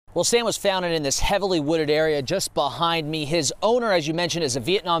Well, Sam was found in this heavily wooded area just behind me. His owner, as you mentioned, is a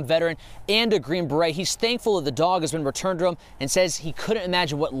Vietnam veteran and a Green Beret. He's thankful that the dog has been returned to him and says he couldn't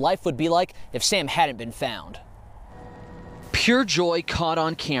imagine what life would be like if Sam hadn't been found. Pure joy caught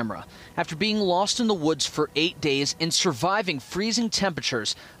on camera. After being lost in the woods for 8 days and surviving freezing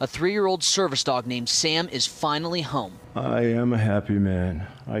temperatures, a 3-year-old service dog named Sam is finally home. I am a happy man.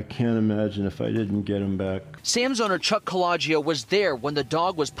 I can't imagine if I didn't get him back. Sam's owner, Chuck Calagio, was there when the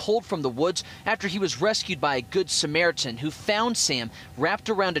dog was pulled from the woods after he was rescued by a good Samaritan who found Sam wrapped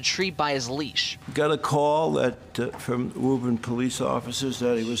around a tree by his leash. Got a call from Woburn police officers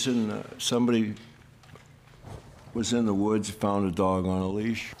that he was somebody was in the woods, found a dog on a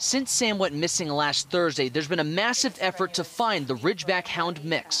leash. Since Sam went missing last Thursday, there's been a massive effort to find the Ridgeback hound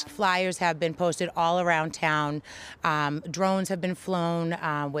mix. Flyers have been posted all around town. Drones have been flown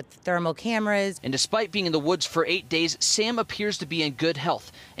with thermal cameras. And despite being in the woods for 8 days, Sam appears to be in good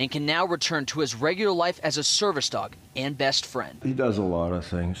health and can now return to his regular life as a service dog and best friend. He does a lot of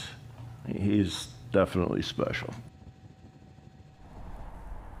things. He's definitely special.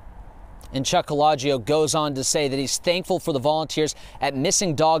 And Chuck Calagio goes on to say that he's thankful for the volunteers at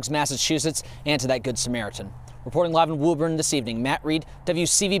Missing Dogs Massachusetts and to that Good Samaritan. Reporting live in Woburn this evening, Matt Reed,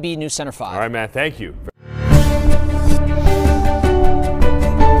 WCVB News Center 5. All right, Matt, thank you.